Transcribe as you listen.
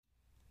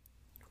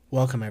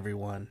Welcome,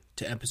 everyone,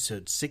 to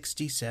episode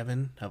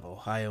 67 of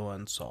Ohio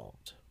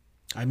Unsolved.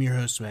 I'm your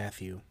host,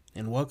 Matthew,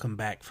 and welcome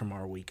back from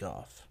our week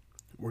off.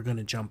 We're going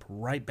to jump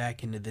right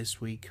back into this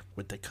week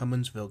with the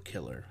Cumminsville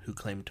killer who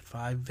claimed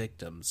 5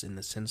 victims in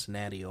the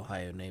Cincinnati,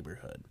 Ohio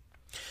neighborhood.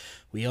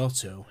 We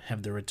also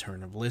have the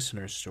return of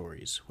listener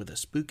stories with a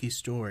spooky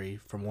story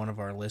from one of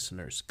our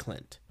listeners,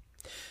 Clint.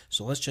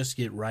 So let's just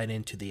get right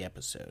into the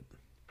episode.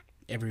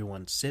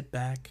 Everyone sit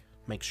back,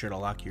 make sure to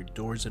lock your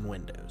doors and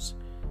windows,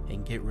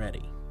 and get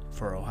ready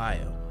for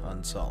Ohio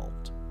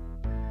Unsolved.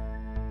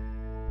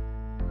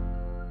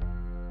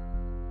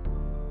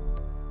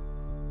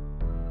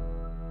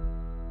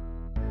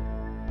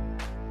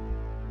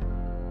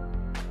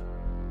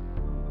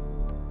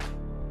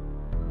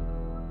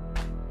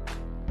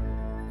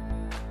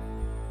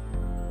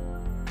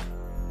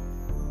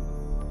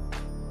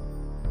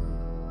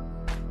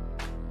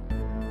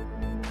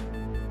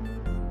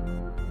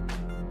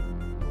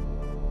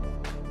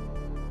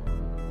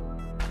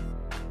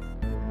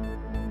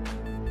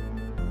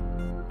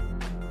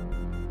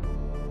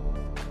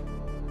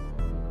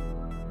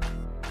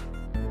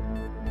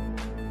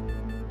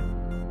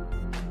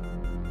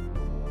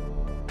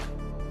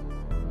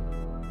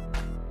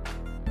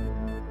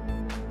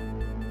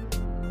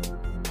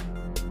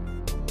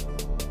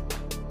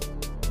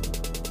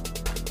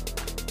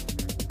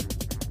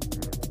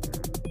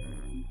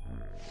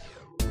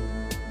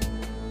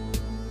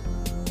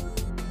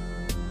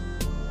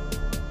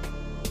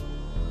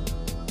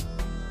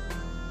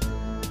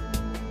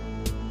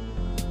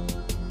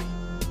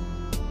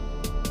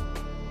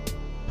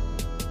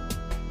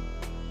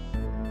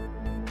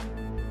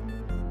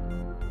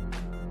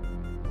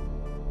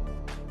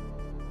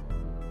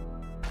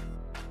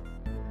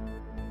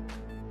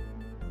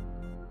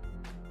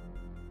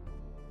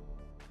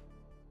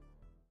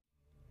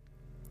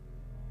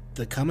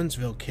 The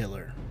Cumminsville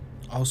Killer,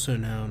 also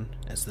known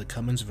as the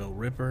Cumminsville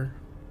Ripper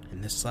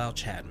and the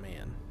Slouch Hat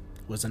Man,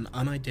 was an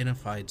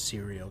unidentified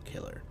serial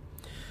killer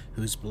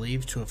who is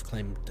believed to have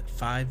claimed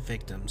 5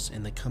 victims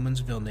in the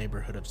Cumminsville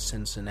neighborhood of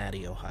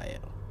Cincinnati,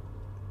 Ohio,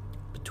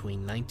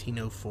 between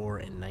 1904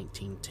 and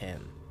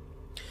 1910.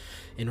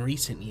 In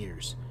recent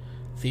years,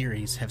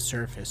 theories have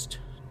surfaced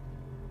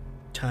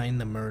tying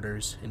the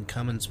murders in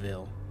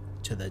Cumminsville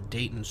to the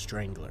Dayton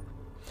Strangler,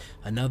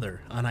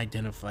 another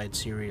unidentified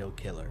serial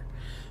killer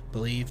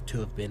believed to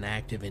have been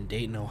active in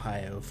Dayton,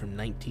 Ohio from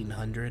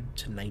 1900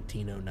 to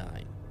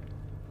 1909.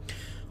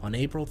 On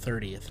April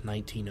 30th,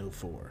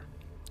 1904,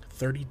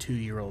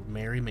 32-year-old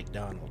Mary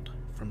McDonald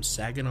from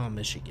Saginaw,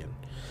 Michigan,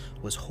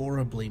 was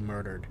horribly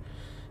murdered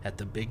at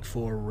the Big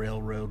Four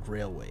Railroad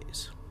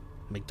Railways.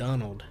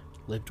 McDonald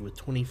lived with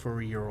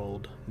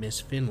 24-year-old Miss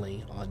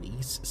Finley on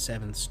East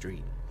 7th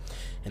Street,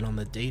 and on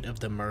the date of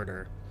the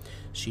murder,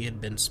 she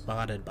had been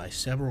spotted by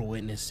several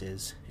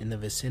witnesses in the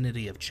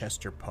vicinity of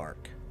Chester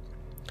Park.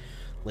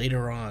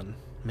 Later on,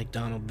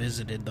 McDonald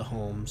visited the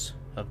homes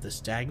of the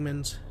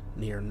Stagmans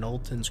near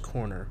Knowlton's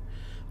Corner,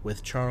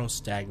 with Charles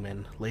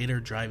Stagman later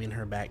driving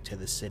her back to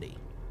the city.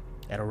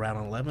 At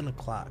around 11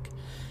 o'clock,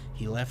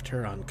 he left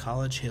her on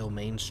College Hill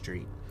Main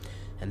Street,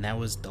 and that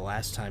was the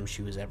last time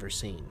she was ever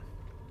seen.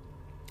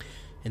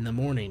 In the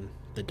morning,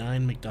 the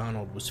dying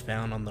McDonald was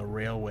found on the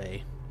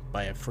railway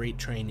by a freight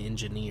train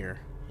engineer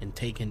and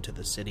taken to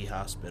the city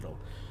hospital,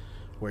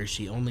 where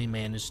she only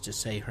managed to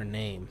say her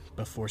name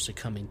before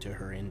succumbing to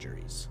her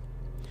injuries.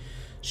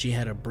 She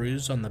had a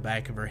bruise on the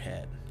back of her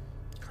head,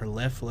 her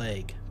left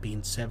leg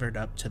being severed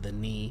up to the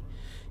knee,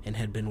 and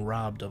had been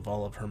robbed of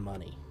all of her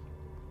money.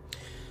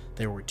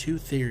 There were 2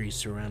 theories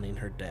surrounding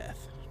her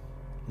death: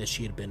 that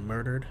she had been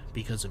murdered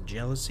because of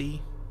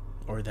jealousy,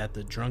 or that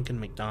the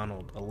drunken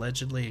McDonald,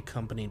 allegedly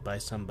accompanied by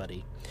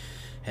somebody,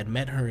 had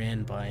met her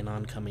in by an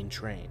oncoming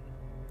train.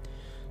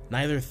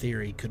 Neither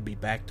theory could be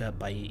backed up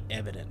by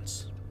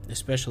evidence,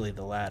 especially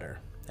the latter,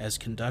 as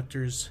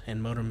conductors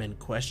and motormen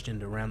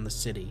questioned around the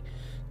city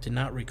did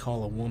not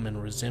recall a woman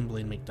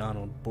resembling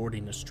McDonald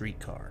boarding a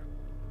streetcar.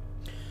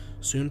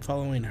 Soon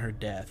following her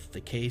death,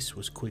 the case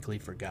was quickly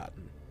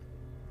forgotten.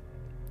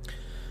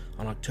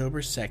 On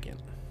October 2nd,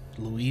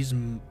 Louise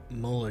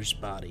Muller's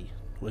body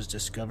was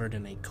discovered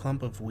in a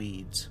clump of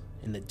weeds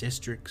in the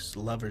district's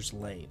Lover's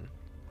Lane.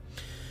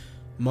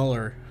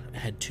 Muller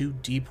had 2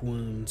 deep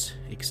wounds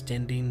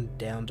extending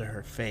down to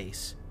her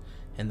face,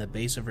 and the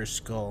base of her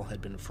skull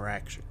had been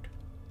fractured.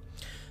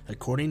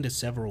 According to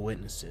several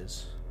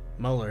witnesses,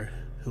 Muller,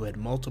 who had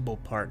multiple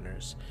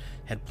partners,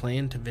 had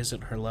planned to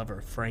visit her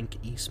lover, Frank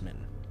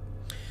Eastman.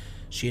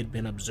 She had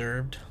been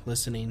observed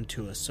listening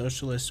to a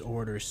socialist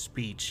orator's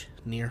speech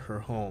near her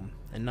home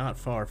and not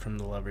far from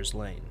the Lover's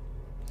Lane.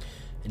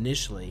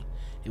 Initially,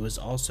 it was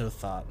also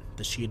thought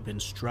that she had been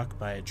struck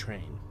by a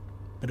train,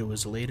 but it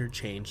was later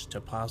changed to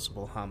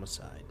possible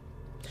homicide.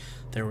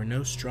 There were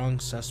no strong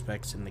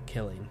suspects in the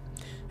killing,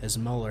 as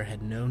Muller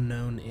had no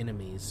known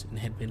enemies and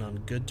had been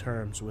on good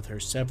terms with her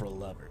several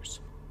lovers.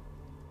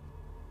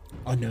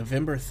 On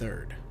November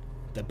 3rd,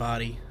 the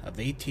body of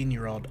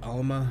 18-year-old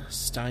Alma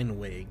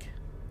Steinweg,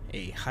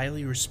 a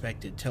highly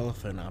respected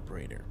telephone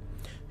operator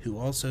who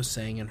also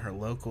sang in her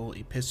local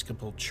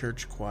Episcopal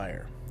church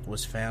choir,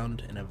 was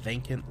found in a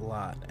vacant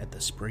lot at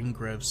the Spring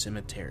Grove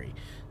Cemetery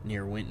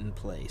near Winton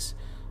Place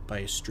by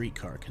a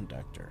streetcar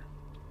conductor.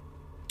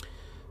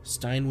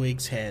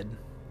 Steinweg's head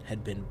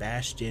had been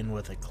bashed in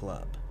with a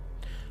club,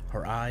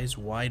 her eyes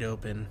wide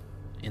open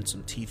and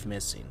some teeth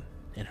missing,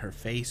 and her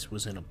face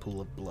was in a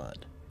pool of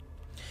blood.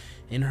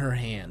 In her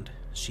hand,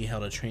 she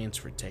held a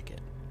transfer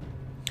ticket.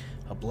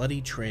 A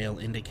bloody trail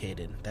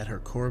indicated that her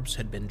corpse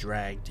had been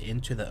dragged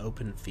into the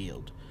open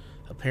field,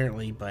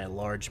 apparently by a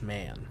large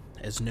man,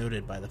 as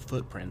noted by the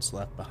footprints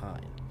left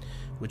behind,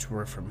 which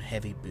were from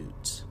heavy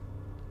boots.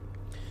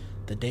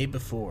 The day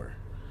before,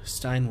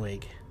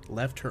 Steinweg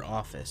left her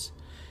office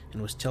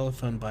and was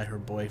telephoned by her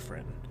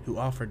boyfriend, who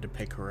offered to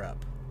pick her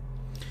up.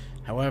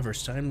 However,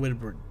 Steinweg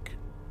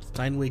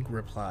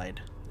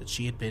replied that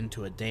she had been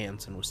to a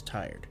dance and was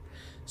tired,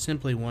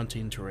 simply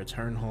wanting to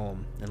return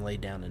home and lay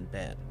down in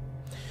bed.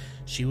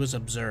 She was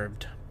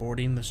observed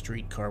boarding the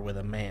streetcar with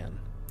a man,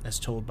 as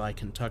told by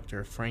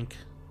conductor Frank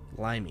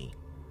Limey,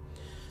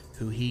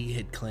 who he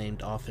had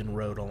claimed often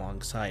rode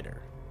alongside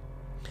her.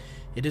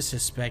 It is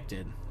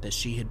suspected that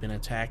she had been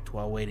attacked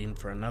while waiting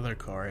for another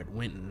car at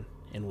Winton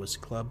and was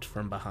clubbed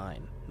from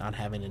behind, not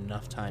having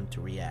enough time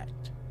to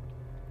react.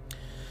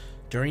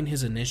 During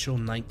his initial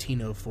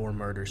 1904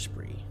 murder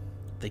spree,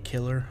 the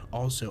killer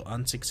also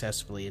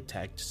unsuccessfully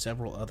attacked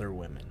several other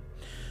women,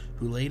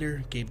 who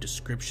later gave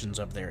descriptions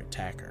of their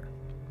attacker.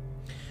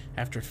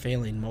 After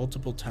failing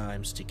multiple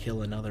times to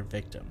kill another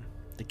victim,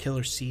 the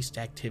killer ceased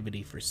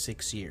activity for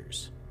 6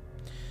 years.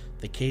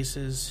 The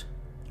cases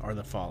are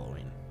the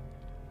following.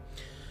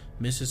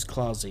 Mrs.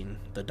 Clausing,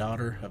 the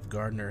daughter of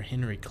gardener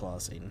Henry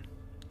Clausing,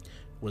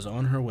 was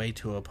on her way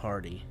to a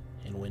party,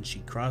 and when she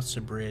crossed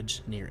a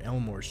bridge near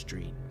Elmore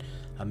Street,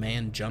 a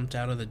man jumped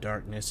out of the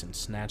darkness and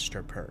snatched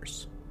her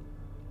purse.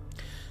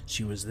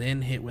 She was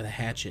then hit with a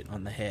hatchet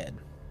on the head,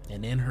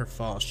 and in her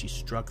fall she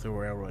struck the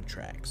railroad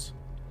tracks.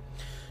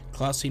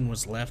 Clausing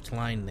was left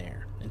lying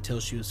there until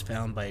she was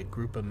found by a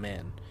group of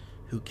men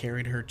who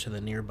carried her to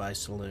the nearby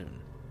saloon.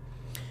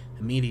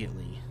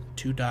 Immediately,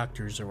 2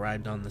 doctors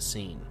arrived on the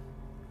scene,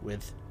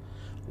 with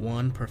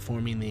one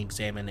performing the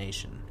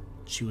examination.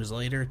 She was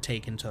later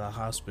taken to the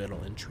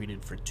hospital and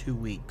treated for 2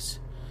 weeks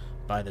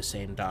by the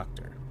same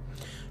doctor.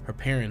 Her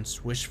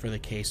parents wished for the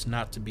case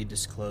not to be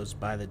disclosed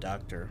by the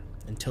doctor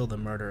until the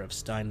murder of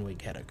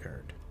Steinweg had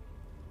occurred.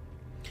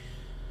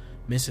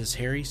 Mrs.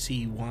 Harry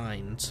C.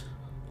 Wines,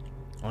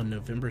 on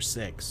November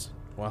 6,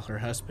 while her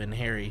husband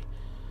Harry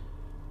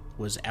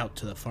was out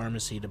to the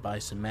pharmacy to buy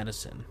some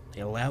medicine,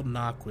 a loud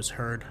knock was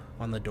heard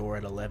on the door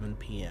at 11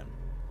 p.m.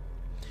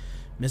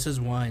 Mrs.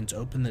 Wines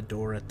opened the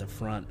door at the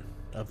front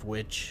of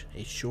which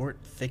a short,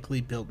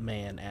 thickly built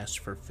man asked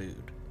for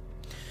food.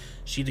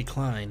 She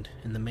declined,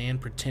 and the man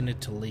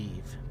pretended to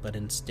leave, but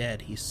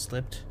instead he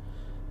slipped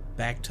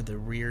back to the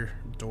rear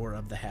door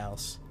of the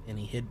house, and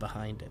he hid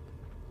behind it.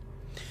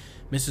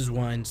 Mrs.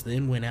 Wines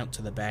then went out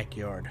to the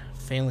backyard,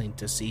 failing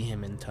to see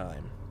him in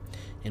time,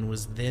 and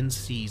was then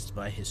seized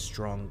by his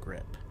strong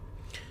grip.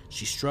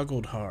 She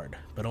struggled hard,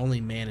 but only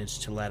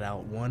managed to let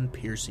out one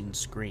piercing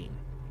scream.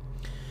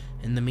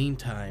 In the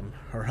meantime,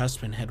 her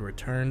husband had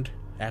returned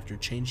after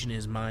changing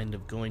his mind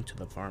of going to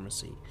the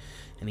pharmacy,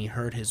 and he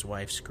heard his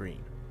wife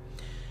scream.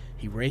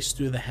 He raced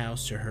through the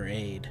house to her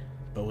aid,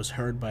 but was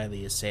heard by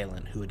the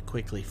assailant, who had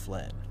quickly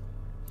fled.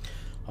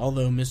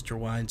 Although Mr.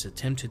 Wines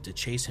attempted to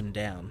chase him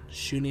down,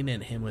 shooting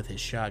at him with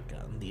his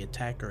shotgun, the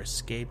attacker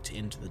escaped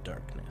into the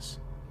darkness.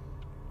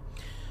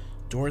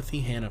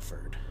 Dorothy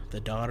Hannaford, the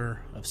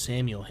daughter of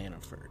Samuel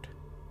Hannaford,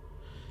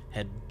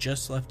 had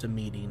just left a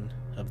meeting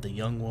of the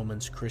Young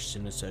Women's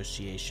Christian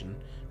Association,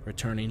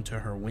 returning to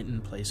her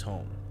Winton Place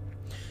home.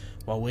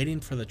 While waiting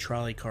for the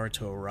trolley car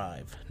to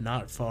arrive,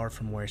 not far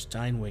from where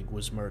Steinweg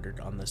was murdered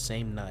on the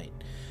same night,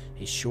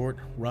 a short,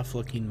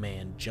 rough-looking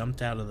man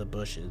jumped out of the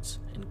bushes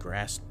and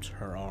grasped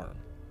her arm.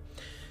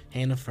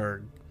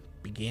 Hannaford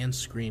began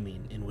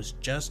screaming and was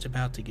just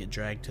about to get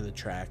dragged to the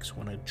tracks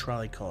when a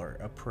trolley car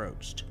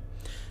approached,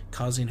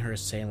 causing her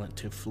assailant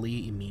to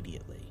flee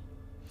immediately.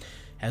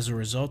 As a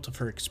result of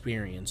her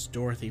experience,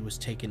 Dorothy was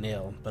taken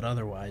ill, but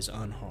otherwise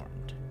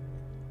unharmed.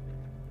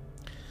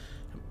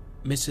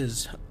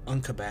 Mrs.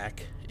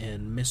 Unkabak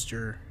and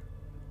Mr.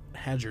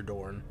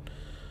 Hagerdorn.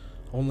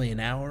 Only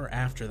an hour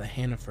after the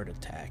Hannaford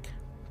attack,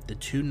 the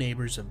 2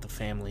 neighbors of the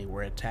family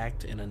were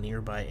attacked in a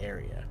nearby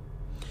area.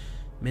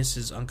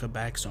 Mrs.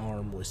 Unkabak's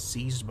arm was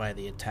seized by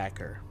the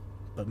attacker,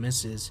 but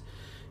Mrs.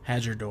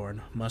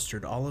 Hagerdorn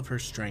mustered all of her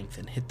strength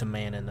and hit the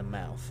man in the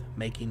mouth,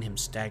 making him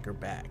stagger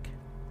back.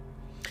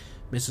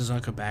 Mrs.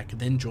 Unkabak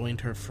then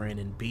joined her friend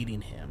in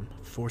beating him,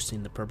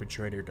 forcing the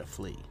perpetrator to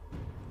flee.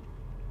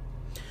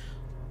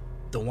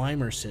 The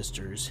Weimer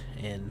sisters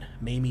and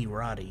Mamie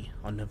Roddy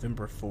on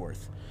November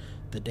 4th,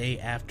 the day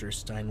after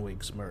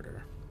Steinweg's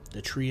murder.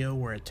 The trio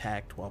were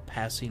attacked while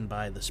passing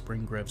by the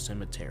Spring Grove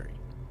Cemetery.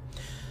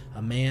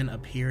 A man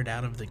appeared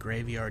out of the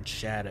graveyard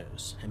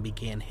shadows and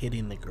began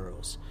hitting the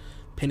girls,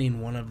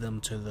 pinning one of them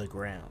to the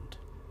ground.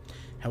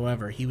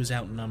 However, he was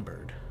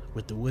outnumbered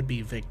with the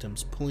would-be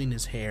victims pulling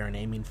his hair and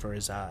aiming for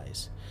his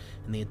eyes,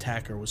 and the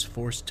attacker was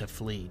forced to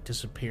flee,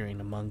 disappearing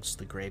amongst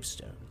the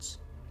gravestones.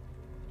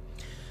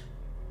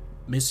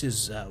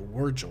 Mrs.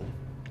 Wurgel,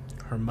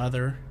 her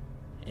mother,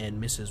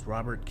 and Mrs.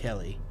 Robert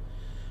Kelly,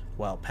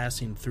 while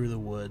passing through the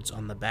woods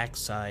on the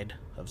backside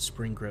of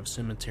Spring Grove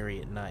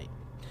Cemetery at night,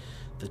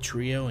 the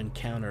trio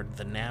encountered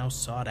the now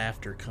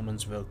sought-after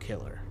Cumminsville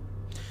killer.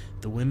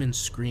 The women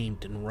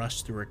screamed and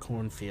rushed through a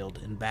cornfield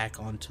and back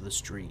onto the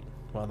street,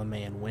 while the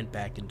man went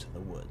back into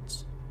the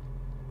woods.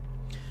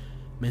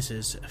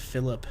 Mrs.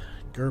 Philip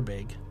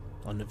Gerbig,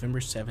 on November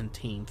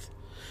 17th,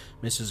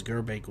 Mrs.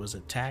 Gerbig was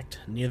attacked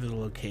near the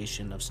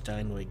location of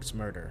Steinweg's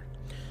murder.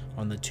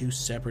 On the two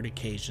separate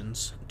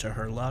occasions, to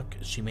her luck,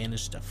 she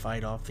managed to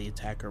fight off the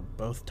attacker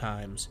both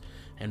times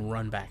and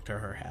run back to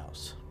her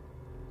house.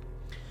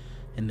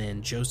 And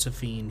then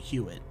Josephine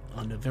Hewitt,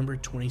 on November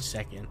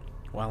 22nd,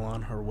 while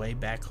on her way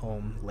back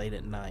home late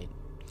at night,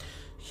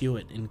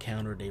 Hewitt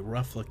encountered a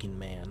rough-looking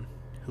man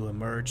who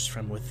emerged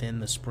from within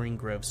the Spring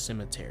Grove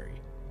Cemetery.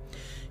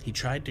 He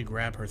tried to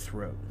grab her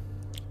throat,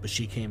 but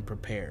she came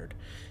prepared,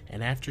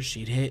 and after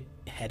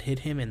had hit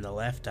him in the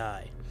left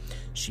eye,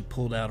 she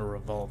pulled out a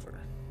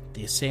revolver.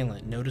 The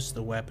assailant noticed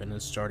the weapon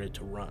and started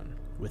to run,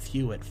 with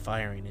Hewitt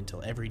firing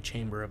until every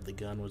chamber of the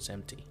gun was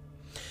empty.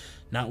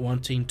 Not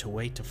wanting to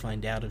wait to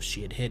find out if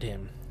she had hit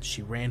him,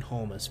 she ran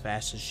home as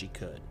fast as she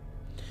could.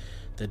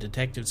 The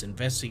detectives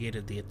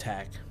investigated the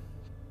attack,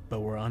 but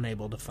were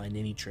unable to find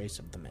any trace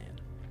of the man.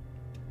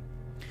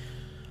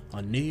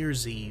 On New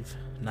Year's Eve,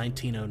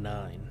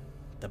 1909,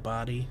 the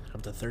body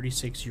of the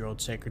 36-year-old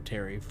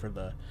secretary for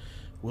the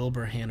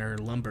Wilburhanner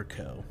Lumber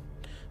Co.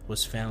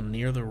 was found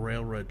near the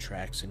railroad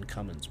tracks in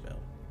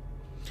Cumminsville.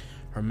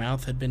 Her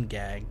mouth had been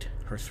gagged,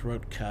 her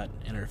throat cut,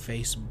 and her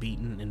face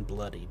beaten and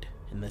bloodied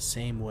in the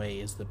same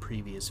way as the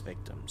previous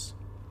victims.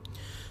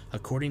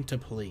 According to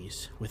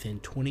police, within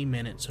 20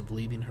 minutes of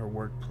leaving her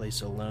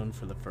workplace alone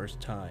for the first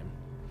time,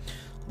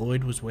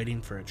 Lloyd was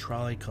waiting for a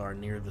trolley car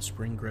near the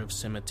Spring Grove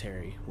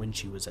Cemetery when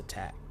she was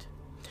attacked.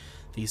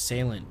 The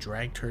assailant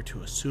dragged her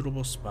to a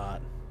suitable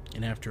spot,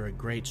 and after a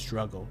great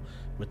struggle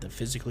with the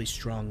physically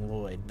strong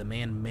Lloyd, the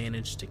man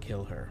managed to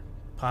kill her,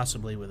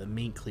 possibly with a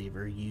meat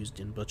cleaver used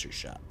in butcher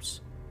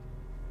shops.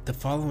 The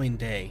following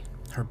day,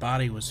 her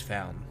body was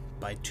found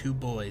by two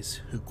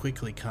boys who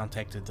quickly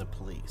contacted the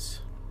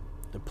police.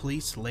 The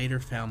police later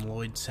found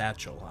Lloyd's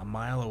satchel a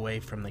mile away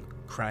from the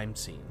crime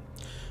scene,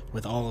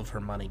 with all of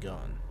her money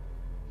gone.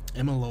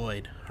 Emma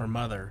Lloyd, her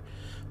mother,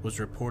 was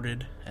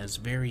reported as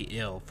very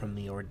ill from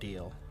the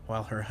ordeal,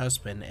 while her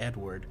husband,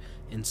 Edward,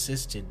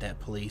 insisted that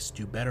police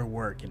do better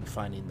work in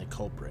finding the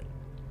culprit.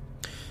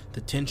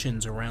 The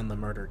tensions around the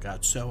murder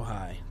got so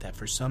high that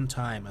for some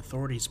time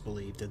authorities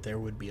believed that there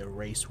would be a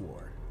race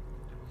war.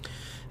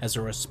 As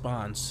a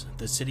response,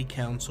 the City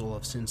Council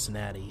of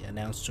Cincinnati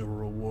announced a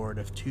reward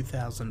of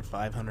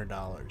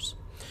 $2,500,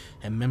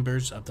 and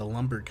members of the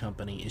lumber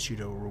company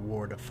issued a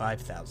reward of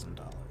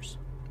 $5,000.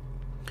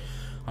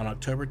 On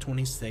October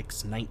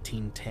 26,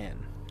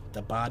 1910,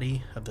 the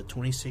body of the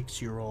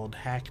 26-year-old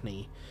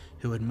Hackney,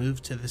 who had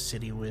moved to the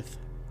city with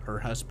her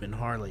husband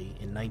Harley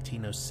in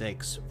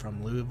 1906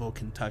 from Louisville,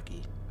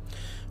 Kentucky,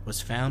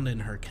 was found in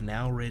her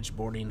Canal Ridge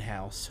boarding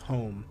house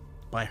home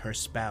by her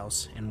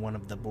spouse and one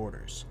of the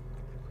boarders.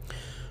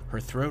 Her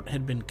throat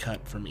had been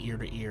cut from ear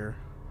to ear,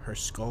 her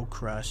skull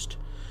crushed,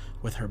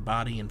 with her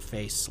body and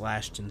face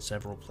slashed in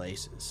several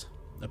places,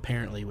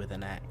 apparently with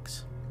an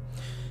axe.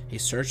 A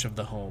search of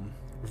the home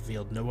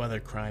revealed no other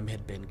crime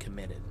had been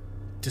committed.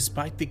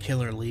 Despite the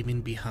killer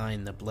leaving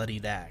behind the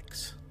bloodied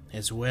axe,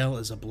 as well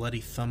as a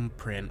bloody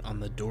thumbprint on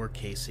the door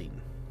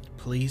casing,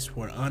 police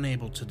were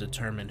unable to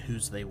determine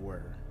whose they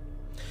were.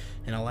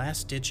 In a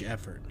last-ditch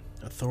effort,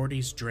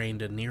 authorities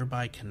drained a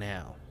nearby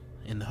canal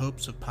in the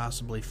hopes of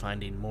possibly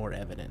finding more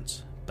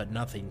evidence, but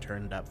nothing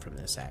turned up from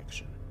this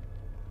action.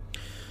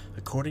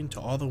 According to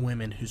all the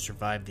women who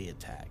survived the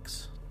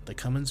attacks, the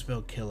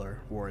Cumminsville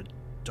killer wore a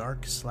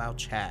dark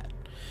slouch hat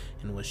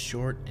and was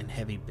short and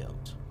heavy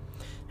built.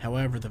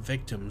 However, the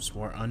victims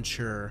were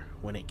unsure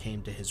when it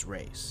came to his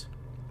race,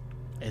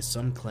 as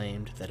some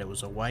claimed that it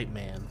was a white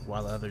man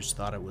while others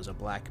thought it was a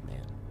black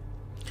man.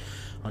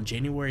 On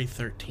January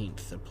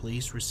 13th, the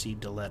police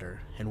received a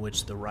letter in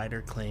which the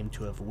writer claimed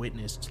to have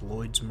witnessed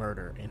Lloyd's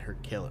murder and her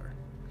killer.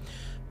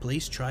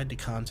 Police tried to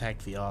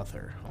contact the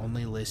author,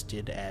 only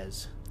listed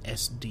as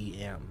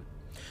SDM,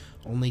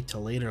 only to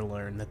later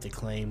learn that the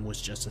claim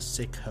was just a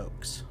sick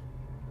hoax.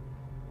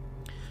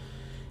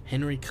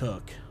 Henry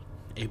Cook,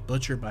 a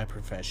butcher by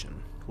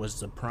profession, was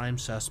the prime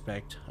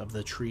suspect of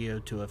the trio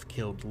to have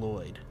killed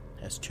Lloyd,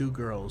 as two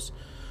girls,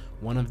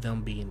 one of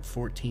them being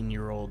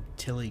 14-year-old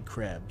Tilly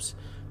Krebs,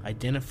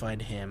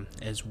 identified him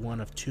as one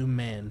of two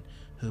men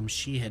whom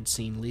she had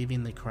seen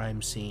leaving the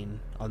crime scene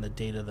on the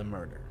date of the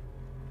murder.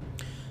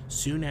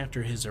 Soon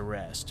after his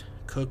arrest,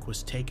 Cook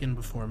was taken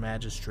before a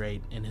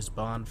magistrate and his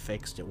bond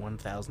fixed at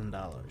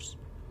 $1,000.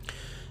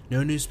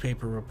 No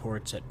newspaper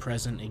reports at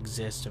present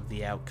exist of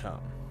the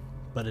outcome,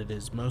 but it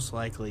is most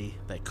likely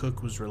that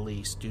Cook was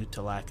released due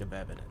to lack of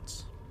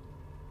evidence.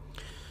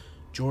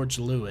 George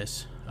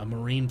Lewis, a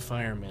Marine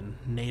fireman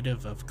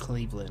native of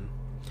Cleveland,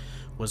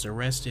 was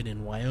arrested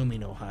in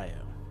Wyoming,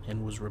 Ohio,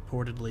 and was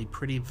reportedly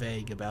pretty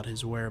vague about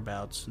his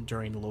whereabouts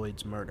during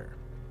Lloyd's murder.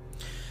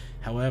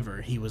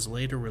 However, he was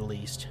later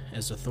released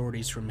as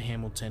authorities from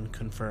Hamilton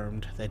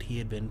confirmed that he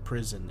had been in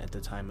prison at the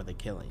time of the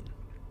killing.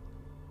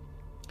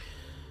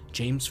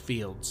 James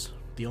Fields,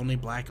 the only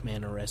black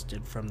man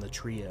arrested from the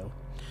trio.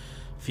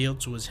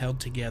 Fields was held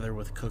together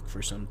with Cook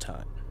for some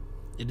time.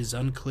 It is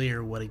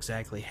unclear what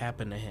exactly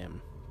happened to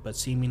him, but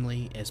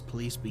seemingly as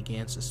police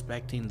began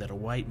suspecting that a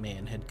white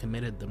man had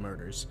committed the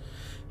murders,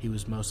 he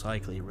was most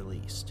likely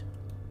released.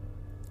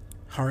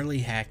 Harley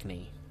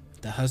Hackney,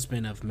 the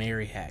husband of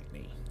Mary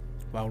Hackney.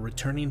 While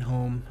returning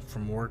home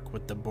from work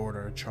with the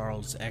boarder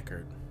Charles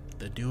Eckert,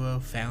 the duo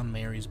found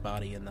Mary's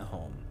body in the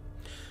home.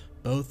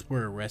 Both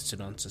were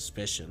arrested on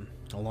suspicion,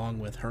 along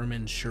with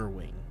Herman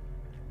Sherwing,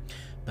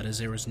 but as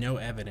there was no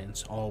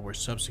evidence, all were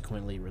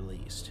subsequently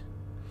released.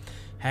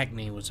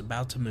 Hackney was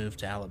about to move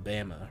to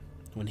Alabama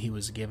when he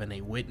was given a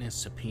witness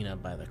subpoena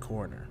by the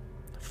coroner,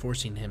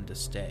 forcing him to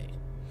stay.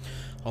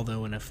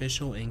 Although an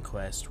official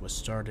inquest was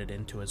started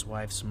into his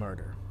wife's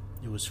murder,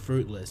 it was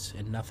fruitless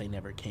and nothing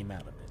ever came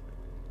out of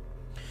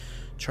it.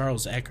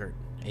 Charles Eckert,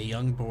 a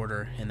young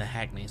boarder in the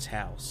Hackney's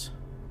house.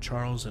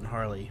 Charles and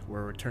Harley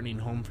were returning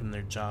home from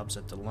their jobs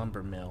at the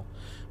lumber mill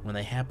when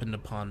they happened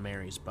upon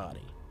Mary's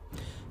body.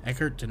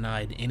 Eckert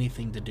denied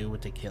anything to do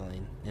with the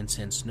killing, and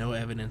since no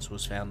evidence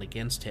was found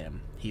against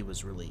him, he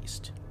was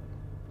released.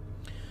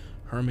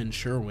 Herman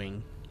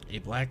Sherwing, a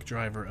black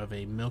driver of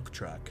a milk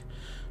truck.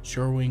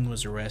 Sherwing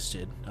was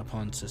arrested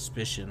upon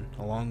suspicion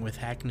along with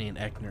Hackney and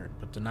Eckert,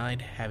 but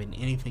denied having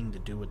anything to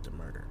do with the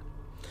murder.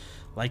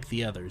 Like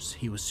the others,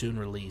 he was soon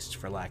released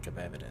for lack of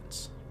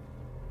evidence.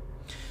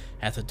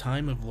 At the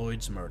time of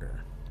Lloyd's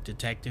murder,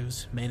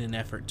 detectives made an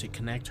effort to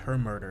connect her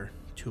murder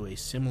to a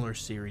similar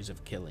series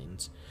of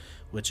killings,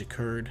 which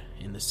occurred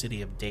in the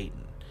city of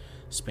Dayton,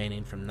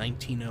 spanning from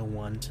 1901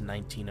 to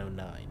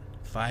 1909.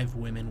 5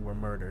 women were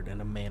murdered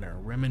in a manner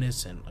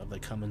reminiscent of the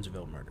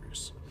Cumminsville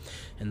murders,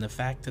 and the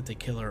fact that the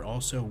killer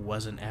also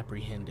wasn't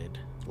apprehended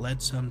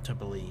led some to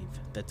believe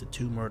that the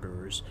 2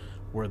 murderers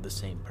were the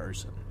same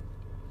person.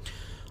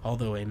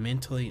 Although a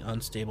mentally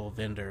unstable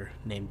vendor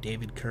named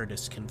David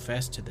Curtis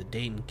confessed to the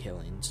Dayton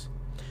killings,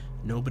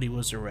 nobody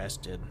was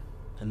arrested,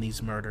 and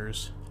these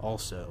murders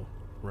also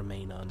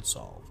remain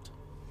unsolved.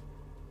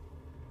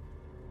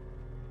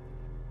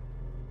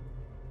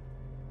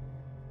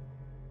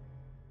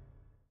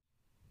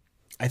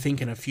 I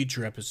think in a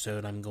future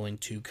episode I'm going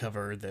to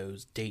cover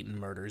those Dayton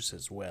murders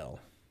as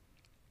well.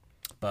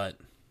 But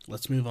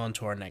let's move on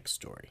to our next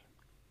story.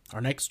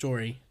 Our next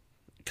story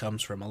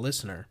comes from a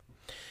listener,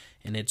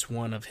 and it's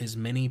one of his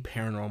many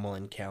paranormal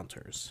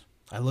encounters.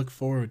 I look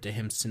forward to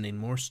him sending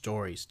more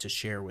stories to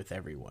share with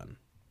everyone.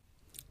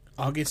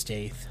 August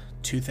 8th,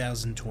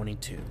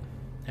 2022.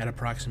 At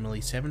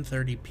approximately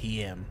 7:30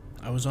 p.m.,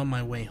 I was on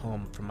my way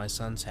home from my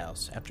son's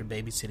house after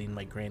babysitting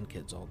my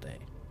grandkids all day.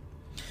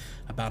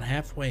 About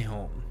halfway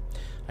home,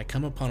 I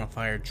come upon a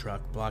fire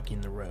truck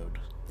blocking the road,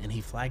 and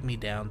he flagged me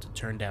down to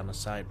turn down a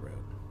side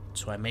road,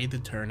 so I made the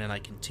turn and I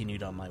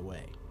continued on my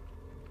way.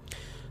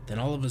 Then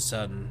all of a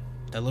sudden,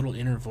 that little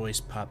inner voice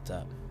popped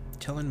up,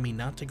 telling me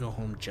not to go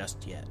home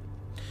just yet.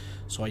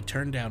 So I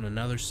turned down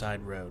another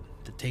side road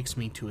that takes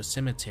me to a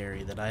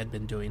cemetery that I had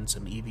been doing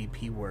some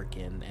EVP work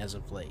in as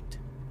of late.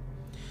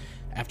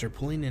 After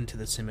pulling into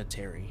the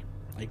cemetery,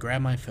 I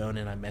grabbed my phone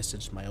and I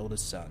messaged my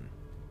oldest son.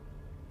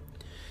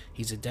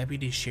 He's a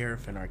deputy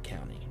sheriff in our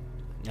county,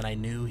 and I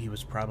knew he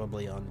was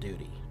probably on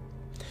duty.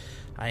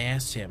 I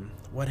asked him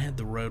what had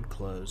the road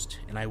closed,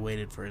 and I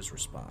waited for his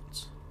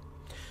response.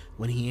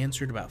 When he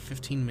answered about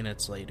 15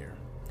 minutes later,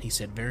 he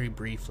said very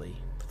briefly,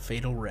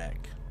 "Fatal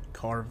wreck,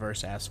 car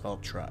vs.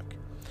 asphalt truck,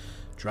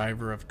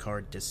 driver of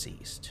car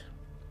deceased.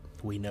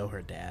 We know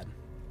her, Dad."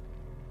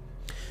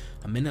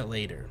 A minute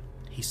later,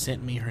 he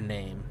sent me her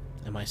name,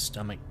 and my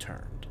stomach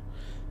turned,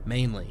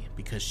 mainly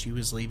because she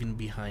was leaving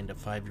behind a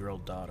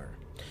 5-year-old daughter,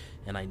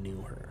 and I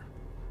knew her.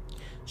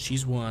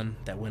 She's one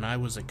that when I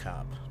was a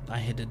cop, I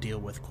had to deal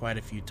with quite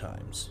a few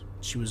times.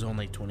 She was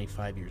only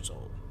 25 years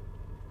old.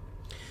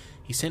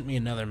 He sent me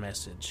another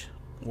message,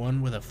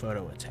 one with a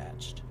photo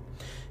attached.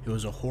 It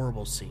was a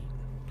horrible scene.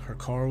 Her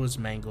car was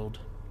mangled.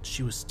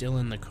 She was still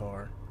in the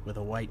car with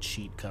a white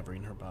sheet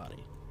covering her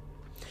body.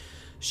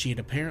 She had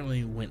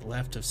apparently went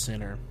left of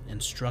center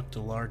and struck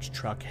the large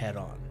truck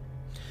head-on.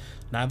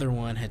 Neither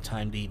one had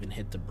time to even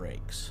hit the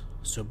brakes,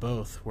 so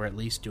both were at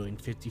least doing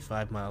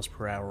 55 miles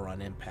per hour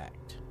on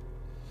impact.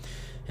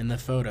 In the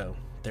photo,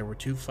 there were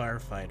 2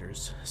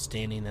 firefighters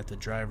standing at the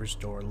driver's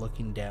door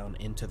looking down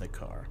into the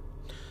car.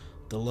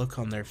 The look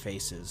on their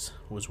faces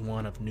was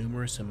one of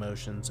numerous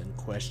emotions and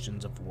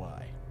questions of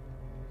why.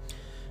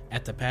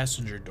 At the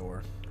passenger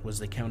door was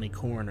the county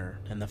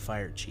coroner and the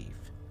fire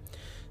chief.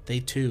 They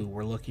too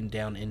were looking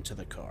down into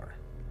the car.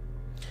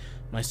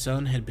 My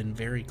son had been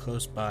very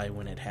close by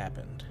when it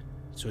happened,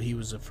 so he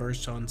was the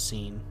first on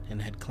scene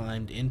and had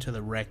climbed into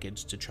the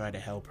wreckage to try to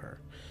help her.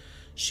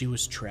 She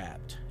was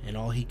trapped, and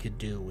all he could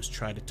do was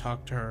try to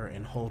talk to her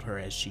and hold her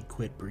as she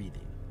quit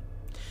breathing.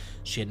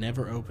 She had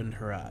never opened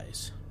her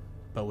eyes,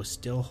 but was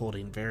still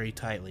holding very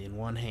tightly in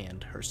one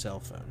hand her cell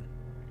phone.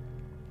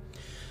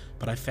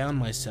 But I found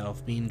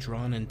myself being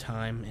drawn in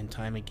time and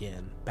time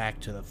again back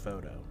to the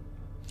photo.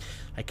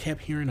 I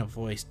kept hearing a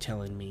voice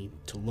telling me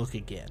to look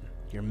again.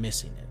 You're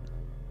missing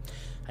it.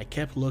 I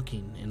kept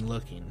looking and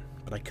looking,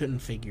 but I couldn't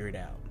figure it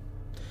out.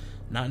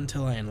 Not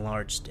until I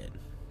enlarged it.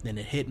 Then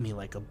it hit me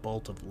like a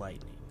bolt of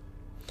lightning.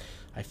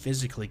 I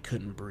physically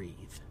couldn't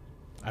breathe.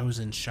 I was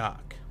in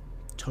shock.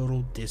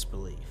 Total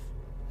disbelief.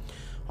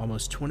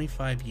 Almost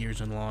 25 years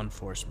in law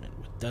enforcement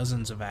with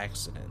dozens of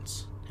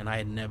accidents, and I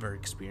had never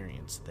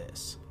experienced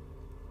this.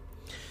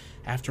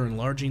 After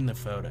enlarging the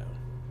photo,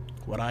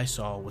 what I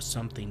saw was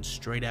something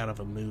straight out of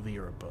a movie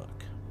or a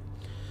book.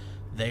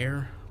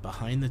 There,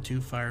 behind the two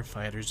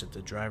firefighters at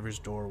the driver's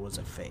door, was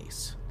a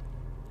face.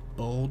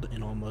 Bold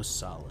and almost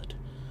solid,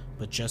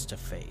 but just a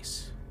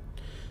face.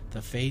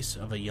 The face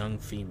of a young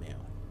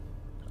female.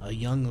 A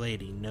young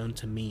lady known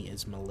to me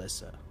as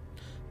Melissa,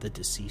 the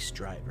deceased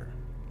driver.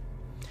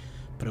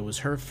 But it was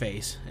her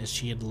face as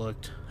she had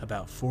looked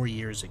about 4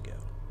 years ago.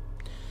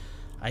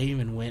 I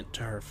even went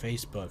to her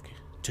Facebook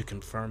to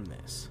confirm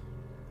this.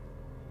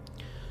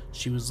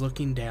 She was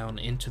looking down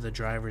into the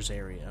driver's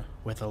area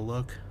with a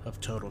look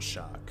of total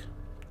shock,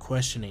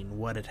 questioning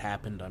what had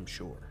happened, I'm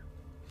sure.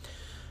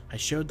 I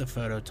showed the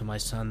photo to my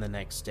son the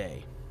next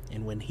day,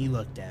 and when he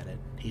looked at it,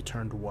 he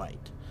turned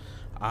white,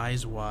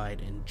 eyes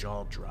wide and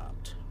jaw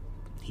dropped.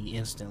 He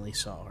instantly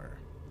saw her.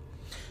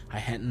 I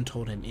hadn't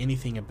told him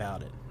anything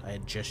about it, I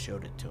had just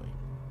showed it to him.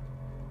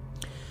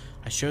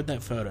 I showed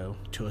that photo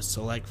to a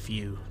select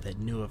few that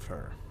knew of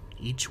her.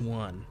 Each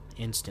one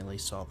instantly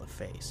saw the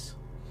face.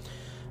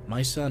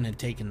 My son had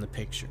taken the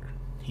picture.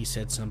 He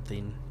said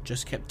something,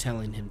 just kept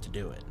telling him to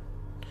do it.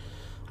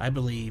 I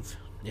believe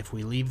if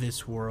we leave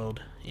this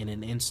world in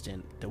an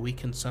instant, that we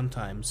can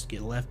sometimes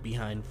get left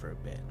behind for a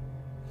bit.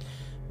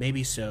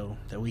 Maybe so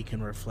that we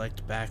can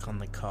reflect back on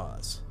the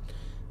cause.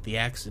 The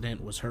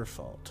accident was her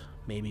fault.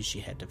 Maybe she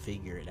had to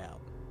figure it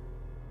out.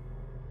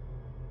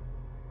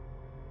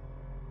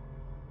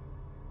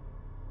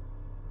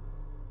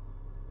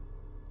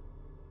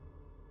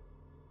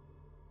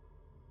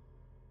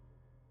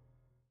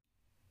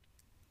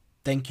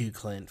 Thank you,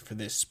 Clint, for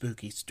this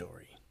spooky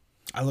story.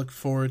 I look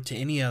forward to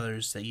any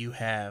others that you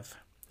have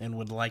and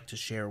would like to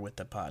share with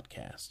the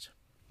podcast.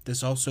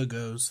 This also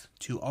goes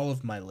to all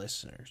of my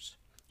listeners.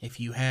 If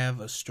you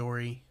have a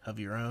story of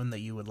your own that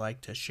you would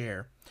like to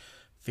share,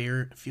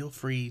 feel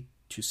free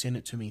to send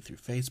it to me through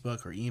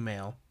Facebook or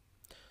email,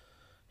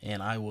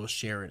 and I will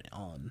share it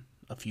on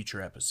a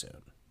future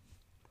episode.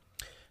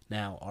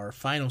 Now, our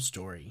final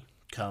story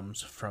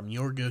comes from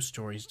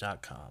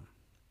yourghoststories.com,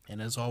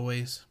 and as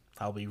always,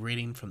 I'll be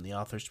reading from the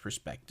author's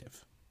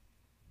perspective.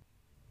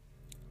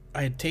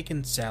 I had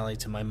taken Sally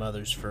to my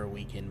mother's for a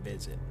weekend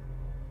visit.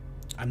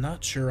 I'm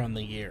not sure on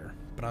the year,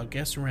 but I'll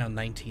guess around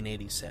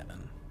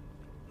 1987.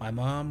 My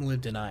mom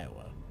lived in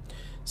Iowa.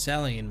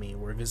 Sally and me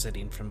were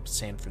visiting from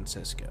San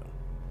Francisco.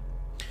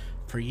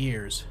 For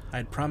years, I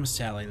had promised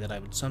Sally that I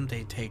would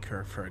someday take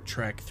her for a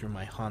trek through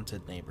my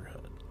haunted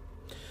neighborhood.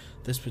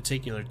 This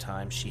particular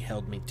time, she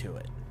held me to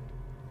it.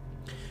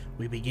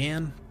 We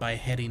began by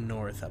heading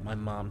north up my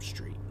mom's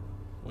street,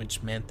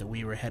 which meant that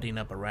we were heading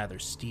up a rather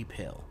steep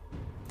hill.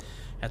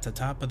 At the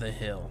top of the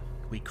hill,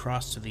 we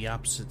crossed to the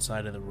opposite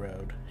side of the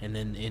road and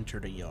then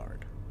entered a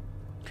yard.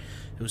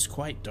 It was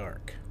quite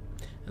dark.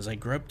 As I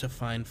groped to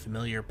find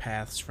familiar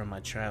paths from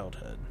my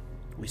childhood,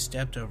 we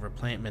stepped over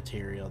plant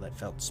material that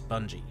felt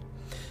spongy,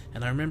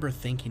 and I remember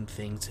thinking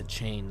things had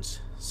changed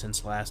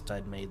since last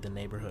I'd made the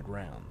neighborhood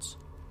rounds.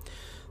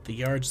 The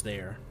yards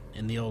there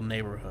in the old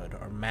neighborhood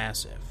are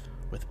massive,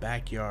 with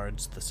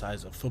backyards the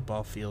size of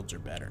football fields or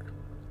better.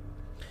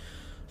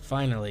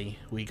 Finally,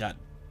 we got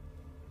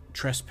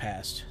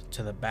trespassed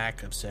to the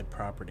back of said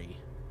property,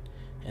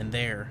 and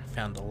there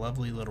found a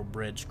lovely little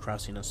bridge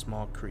crossing a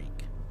small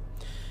creek.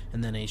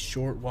 And then a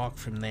short walk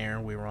from there,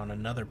 we were on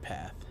another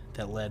path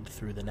that led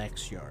through the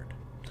next yard,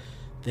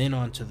 then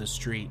onto the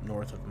street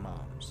north of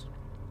Mom's.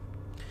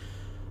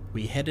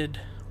 We headed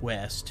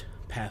west,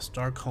 past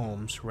dark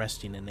homes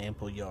resting in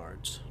ample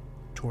yards,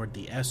 toward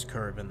the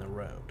S-curve in the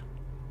road.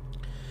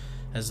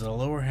 As the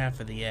lower half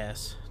of the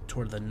S,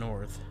 toward the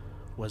north,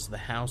 was the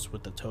house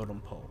with the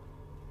totem pole.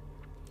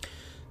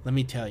 Let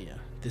me tell you,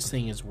 this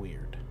thing is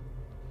weird.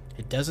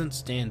 It doesn't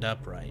stand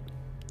upright,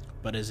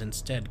 but is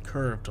instead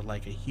curved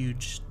like a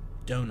huge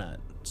donut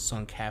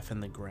sunk half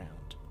in the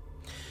ground.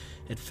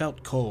 It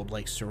felt cold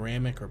like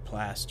ceramic or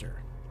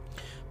plaster,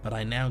 but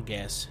I now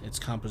guess its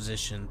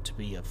composition to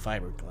be of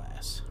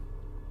fiberglass.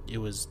 It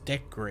was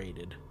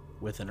decorated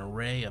with an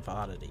array of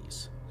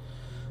oddities.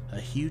 A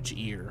huge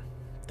ear,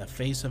 the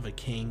face of a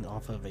king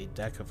off of a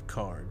deck of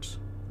cards,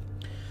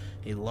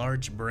 a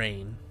large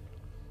brain,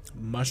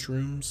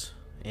 mushrooms,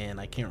 and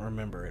I can't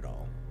remember it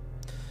all.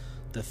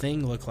 The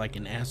thing looked like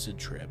an acid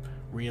trip,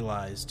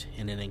 realized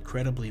in an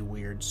incredibly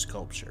weird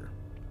sculpture.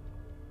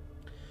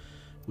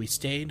 We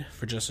stayed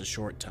for just a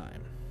short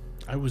time,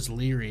 I was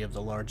leery of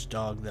the large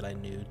dog that I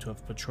knew to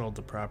have patrolled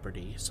the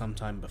property some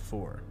time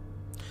before.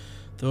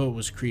 Though it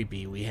was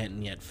creepy, we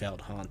hadn't yet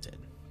felt haunted.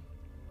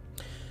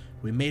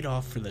 We made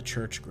off for the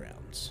church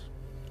grounds.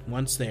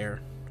 Once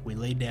there, we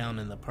lay down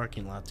in the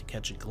parking lot to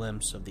catch a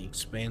glimpse of the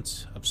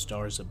expanse of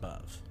stars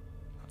above.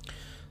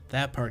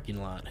 That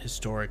parking lot,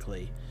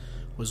 historically,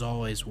 was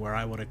always where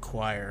I would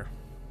acquire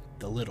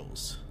the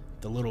littles,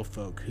 the little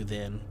folk who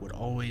then would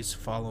always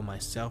follow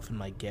myself and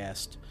my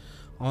guest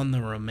on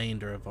the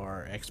remainder of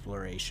our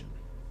exploration.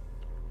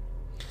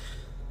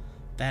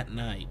 That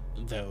night,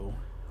 though,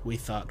 we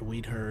thought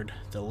we'd heard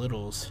the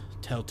littles'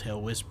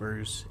 telltale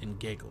whispers and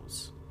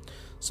giggles.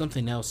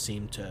 Something else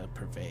seemed to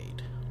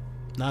pervade.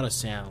 Not a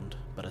sound,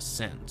 but a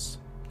sense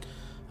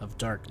of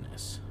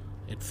darkness.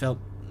 It felt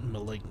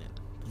malignant,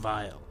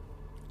 vile,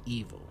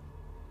 evil.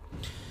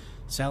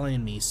 Sally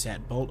and me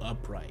sat bolt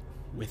upright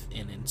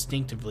and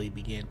instinctively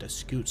began to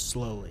scoot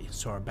slowly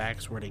so our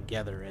backs were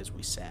together as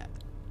we sat.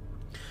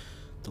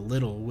 The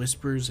little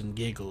whispers and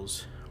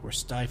giggles were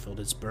stifled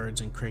as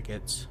birds and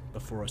crickets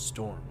before a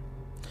storm.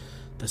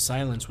 The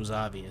silence was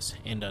obvious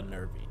and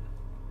unnerving.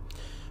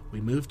 We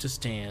moved to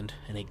stand,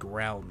 and a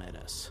growl met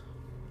us.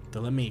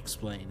 Though let me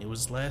explain, it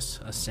was less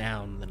a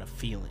sound than a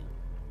feeling.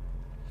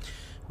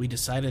 We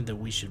decided that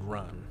we should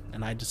run,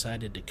 and I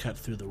decided to cut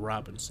through the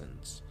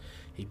Robinsons,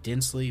 a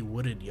densely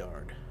wooded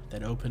yard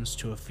that opens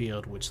to a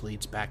field which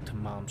leads back to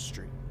Mom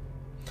Street.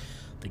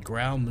 The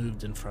growl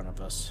moved in front of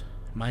us.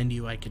 Mind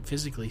you, I could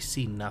physically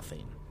see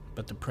nothing,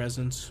 but the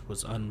presence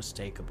was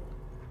unmistakable.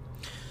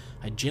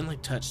 I gently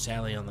touched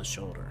Sally on the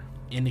shoulder,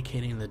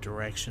 indicating the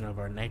direction of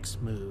our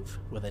next move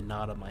with a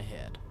nod of my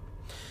head.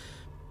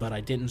 But I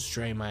didn't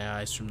stray my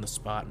eyes from the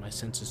spot my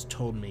senses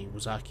told me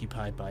was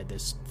occupied by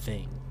this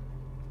thing.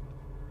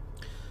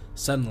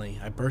 Suddenly,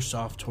 I burst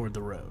off toward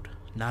the road,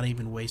 not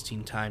even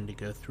wasting time to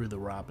go through the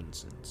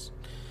Robinsons.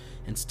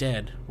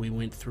 Instead, we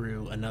went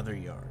through another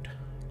yard,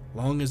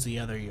 long as the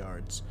other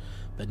yards,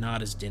 but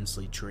not as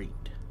densely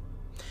treed.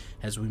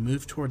 As we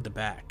moved toward the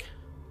back,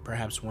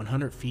 perhaps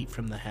 100 feet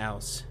from the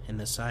house in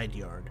the side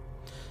yard,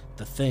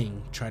 the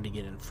thing tried to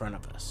get in front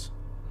of us.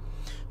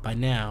 By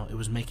now, it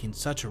was making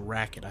such a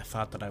racket I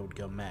thought that I would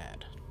go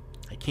mad.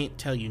 I can't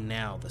tell you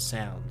now the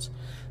sounds.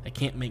 I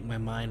can't make my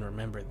mind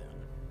remember them.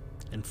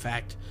 In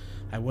fact,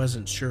 I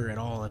wasn't sure at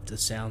all if the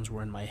sounds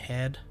were in my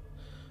head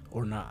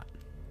or not.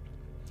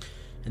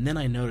 And then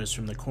I noticed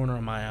from the corner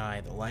of my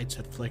eye the lights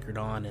had flickered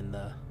on in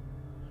the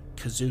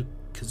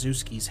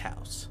Kazuski's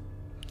house,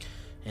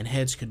 and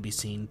heads could be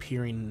seen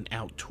peering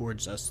out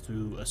towards us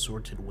through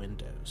assorted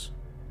windows.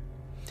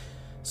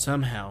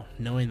 Somehow,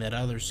 knowing that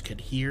others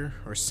could hear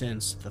or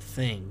sense the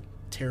thing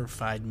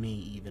terrified me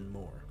even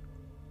more.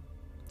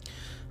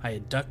 I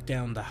had ducked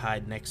down to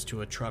hide next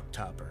to a truck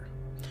topper,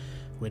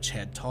 which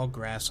had tall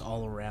grass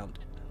all around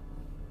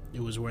it.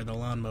 It was where the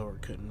lawnmower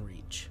couldn't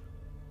reach.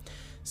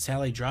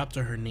 Sally dropped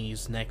to her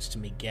knees next to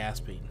me,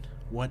 gasping.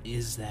 "What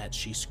is that?"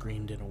 she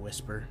screamed in a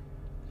whisper.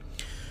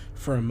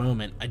 For a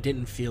moment, I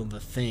didn't feel the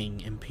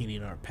thing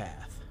impeding our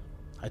path.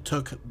 I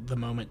took the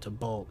moment to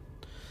bolt.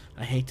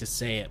 I hate to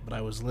say it, but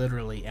I was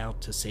literally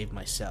out to save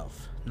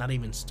myself, not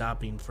even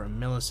stopping for a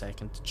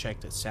millisecond to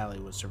check that Sally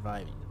was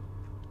surviving.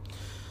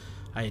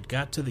 I had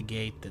got to the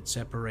gate that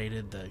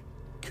separated the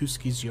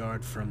Kuski's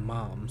yard from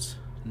Mom's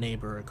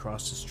neighbor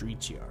across the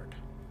street's yard.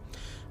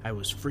 I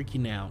was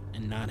freaking out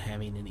and not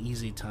having an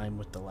easy time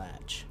with the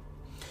latch.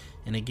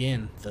 And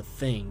again, the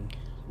thing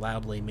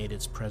loudly made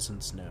its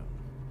presence known.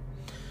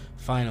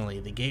 Finally,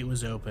 the gate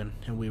was open,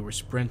 and we were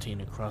sprinting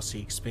across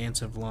the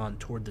expansive lawn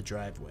toward the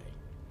driveway.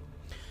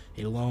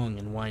 A long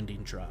and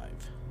winding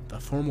drive. The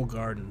formal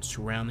garden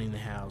surrounding the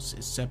house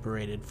is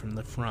separated from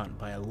the front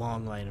by a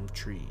long line of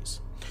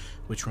trees,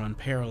 which run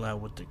parallel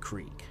with the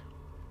creek.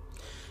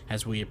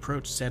 As we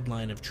approached said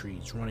line of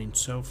trees, running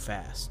so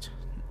fast,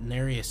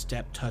 nary a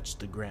step touched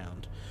the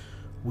ground,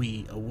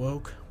 we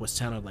awoke what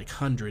sounded like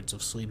hundreds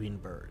of sleeping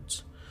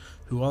birds,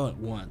 who all at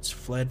once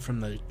fled from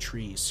the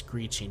trees,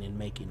 screeching and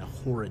making a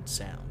horrid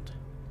sound.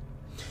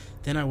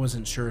 Then I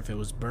wasn't sure if it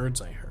was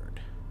birds I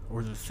heard,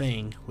 or the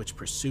thing which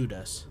pursued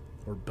us,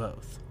 or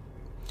both.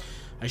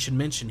 I should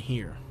mention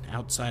here,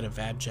 outside of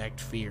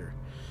abject fear,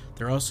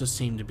 there also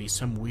seemed to be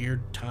some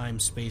weird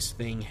time-space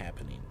thing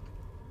happening.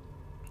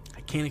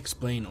 I can't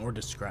explain or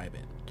describe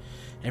it.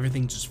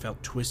 Everything just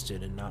felt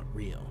twisted and not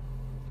real.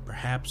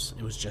 Perhaps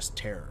it was just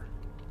terror.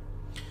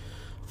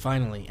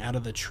 Finally, out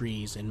of the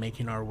trees and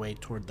making our way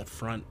toward the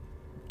front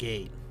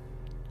gate,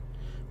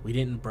 we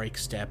didn't break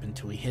step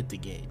until we hit the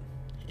gate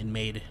and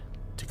made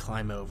to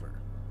climb over.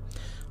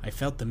 I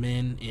felt the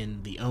men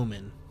in The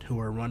Omen who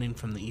were running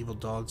from the evil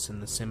dogs in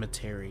the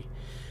cemetery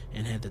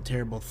and had the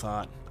terrible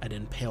thought I'd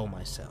impale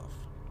myself.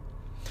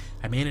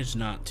 I managed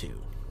not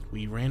to.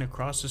 We ran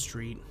across the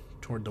street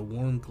toward the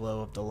warm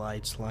glow of the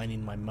lights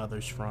lining my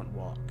mother's front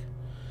walk,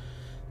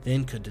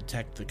 then could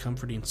detect the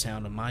comforting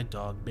sound of my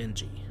dog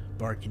Benji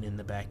barking in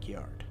the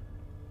backyard.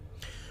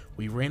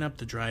 We ran up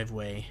the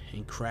driveway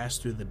and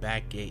crashed through the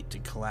back gate to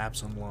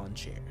collapse on lawn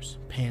chairs,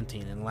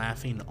 panting and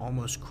laughing,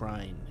 almost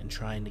crying, and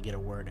trying to get a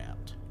word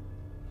out.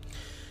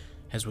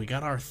 As we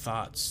got our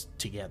thoughts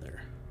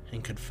together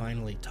and could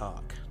finally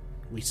talk,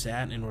 we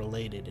sat and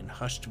related in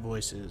hushed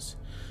voices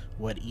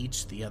what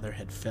each the other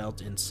had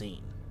felt and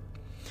seen.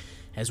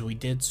 As we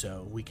did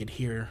so, we could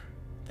hear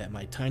that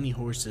my tiny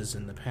horses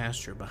in the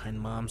pasture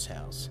behind Mom's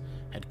house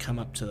had come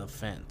up to the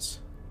fence.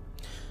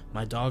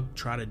 My dog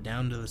trotted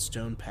down to the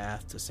stone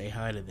path to say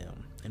hi to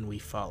them, and we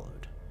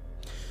followed.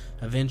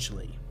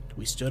 Eventually,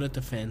 we stood at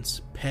the fence,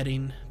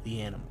 petting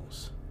the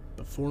animals.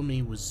 Before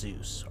me was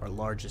Zeus, our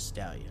largest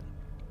stallion.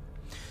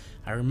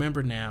 I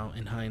remember now,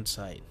 in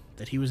hindsight,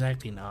 that he was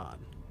acting odd,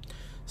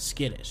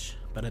 skittish,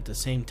 but at the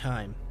same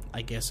time,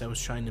 I guess I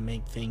was trying to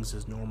make things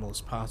as normal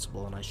as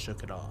possible, and I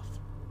shook it off.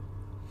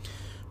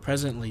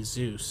 Presently,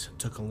 Zeus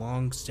took a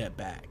long step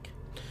back,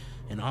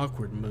 an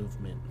awkward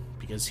movement,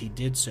 because he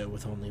did so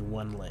with only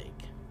one leg.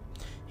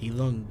 He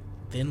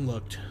then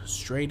looked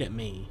straight at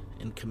me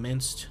and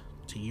commenced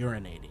to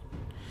urinating,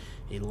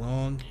 a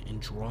long and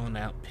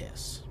drawn-out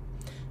piss.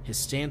 His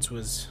stance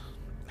was,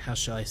 how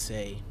shall I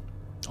say,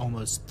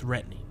 almost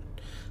threatening,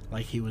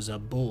 like he was a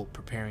bull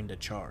preparing to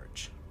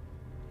charge.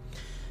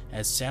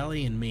 As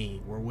Sally and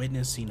me were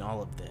witnessing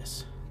all of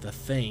this, the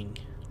thing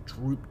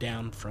drooped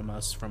down from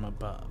us from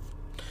above.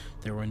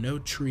 There were no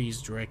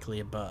trees directly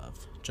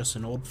above, just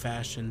an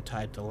old-fashioned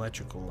typed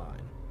electrical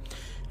line.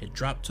 It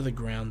dropped to the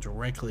ground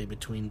directly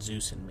between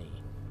Zeus and me,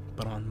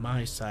 but on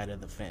my side of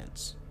the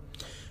fence.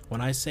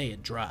 When I say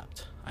it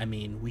dropped, I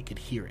mean we could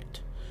hear it.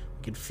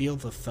 We could feel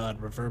the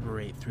thud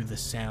reverberate through the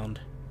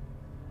sound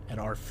at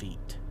our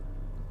feet.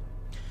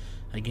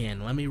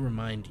 Again, let me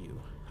remind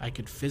you, I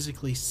could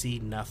physically see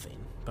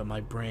nothing, but my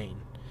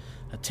brain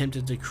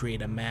attempted to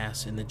create a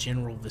mass in the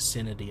general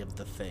vicinity of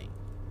the thing.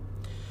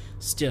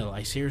 Still,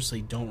 I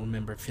seriously don't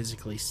remember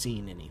physically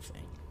seeing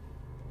anything.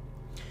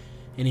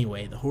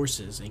 Anyway, the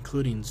horses,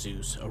 including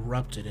Zeus,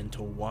 erupted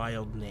into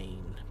wild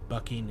neighing,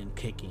 bucking and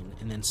kicking,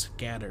 and then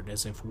scattered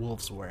as if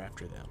wolves were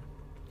after them.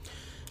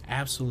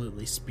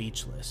 Absolutely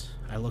speechless,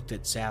 I looked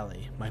at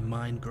Sally, my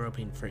mind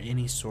groping for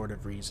any sort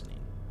of reasoning.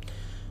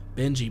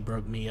 Benji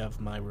broke me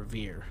of my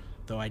revere,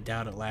 though I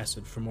doubt it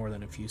lasted for more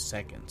than a few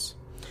seconds.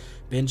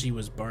 Benji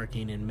was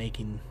barking and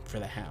making for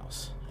the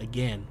house.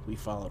 Again, we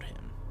followed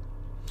him.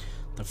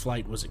 The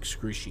flight was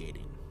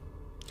excruciating.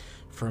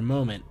 For a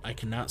moment, I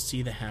could not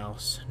see the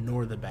house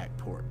nor the back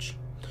porch,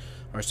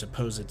 our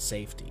supposed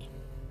safety.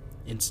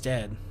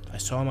 Instead, I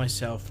saw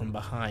myself from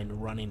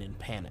behind running in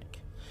panic,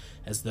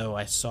 as though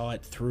I saw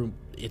it through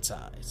its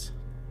eyes.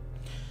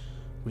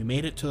 We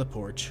made it to the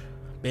porch.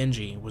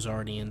 Benji was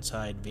already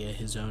inside via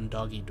his own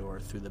doggy door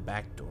through the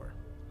back door.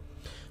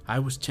 I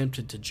was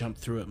tempted to jump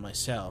through it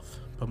myself,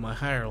 but my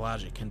higher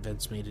logic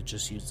convinced me to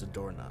just use the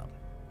doorknob.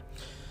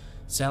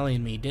 Sally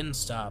and me didn't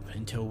stop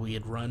until we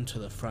had run to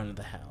the front of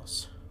the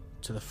house,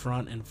 to the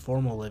front and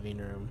formal living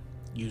room,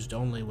 used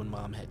only when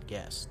Mom had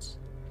guests.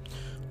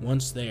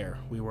 Once there,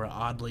 we were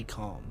oddly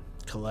calm,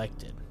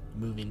 collected,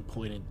 moving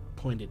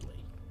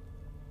pointedly.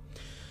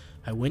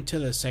 I went to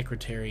the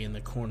secretary in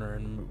the corner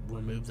and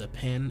removed the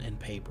pen and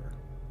paper.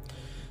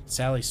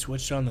 Sally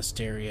switched on the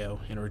stereo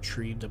and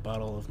retrieved a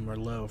bottle of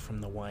Merlot from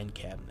the wine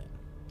cabinet.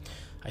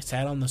 I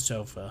sat on the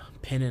sofa,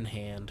 pen in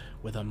hand,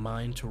 with a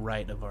mind to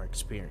write of our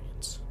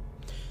experience.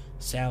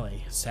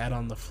 Sally sat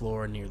on the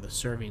floor near the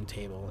serving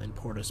table and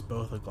poured us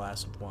both a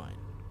glass of wine.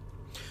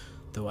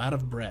 Though out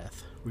of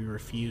breath, we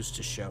refused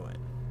to show it.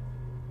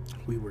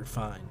 We were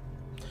fine.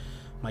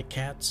 My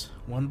cats,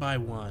 one by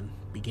one,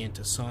 began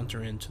to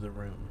saunter into the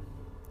room,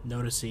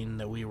 noticing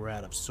that we were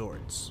out of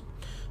sorts,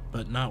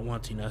 but not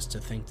wanting us to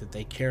think that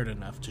they cared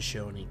enough to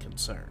show any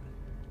concern.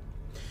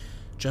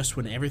 Just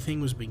when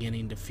everything was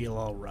beginning to feel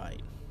all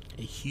right,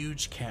 a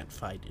huge cat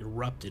fight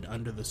erupted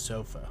under the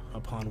sofa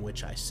upon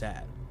which I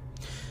sat.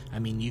 I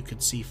mean, you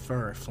could see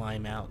fur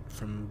flying out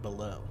from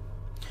below.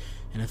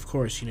 And of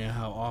course, you know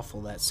how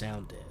awful that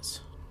sound is.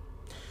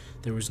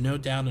 There was no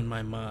doubt in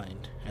my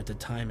mind, at the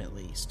time at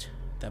least,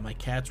 that my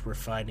cats were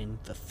fighting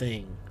the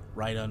thing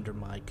right under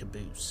my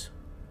caboose.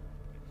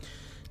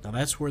 Now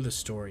that's where the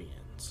story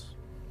ends.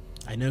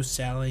 I know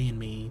Sally and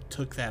me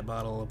took that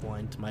bottle of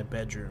wine to my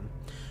bedroom,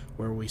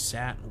 where we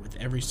sat with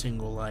every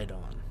single light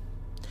on.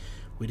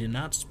 We did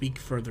not speak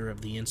further of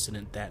the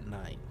incident that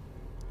night.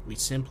 We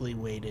simply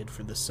waited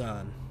for the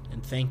sun,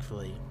 and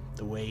thankfully,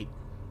 the wait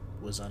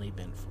was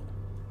uneventful.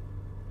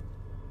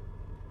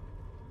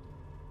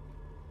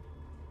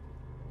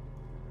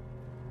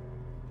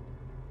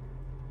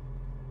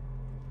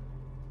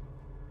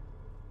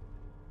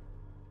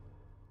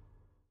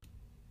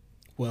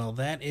 Well,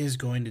 that is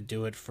going to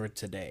do it for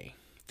today.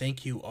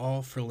 Thank you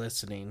all for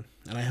listening,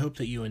 and I hope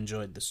that you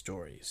enjoyed the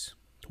stories.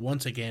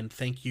 Once again,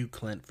 thank you,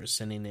 Clint, for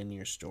sending in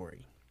your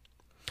story.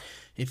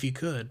 If you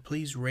could,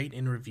 please rate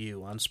and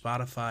review on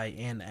Spotify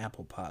and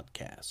Apple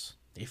Podcasts.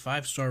 A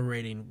 5-star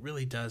rating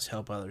really does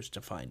help others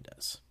to find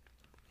us.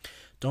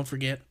 Don't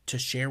forget to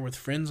share with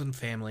friends and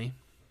family.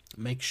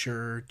 Make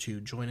sure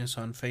to join us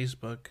on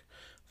Facebook,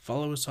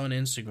 follow us on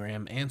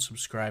Instagram, and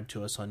subscribe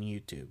to us on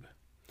YouTube.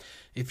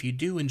 If you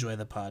do enjoy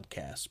the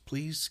podcast,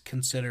 please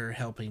consider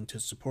helping to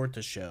support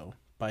the show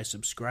by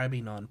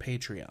subscribing on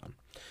Patreon,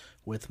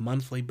 with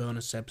monthly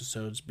bonus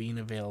episodes being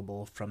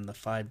available from the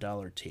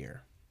 $5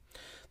 tier.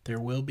 There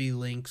will be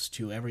links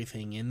to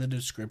everything in the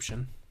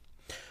description.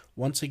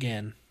 Once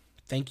again,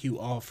 thank you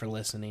all for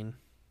listening,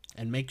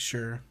 and make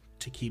sure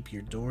to keep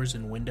your doors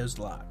and windows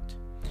locked,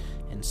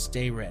 and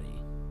stay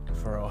ready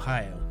for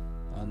Ohio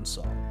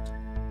Unsolved.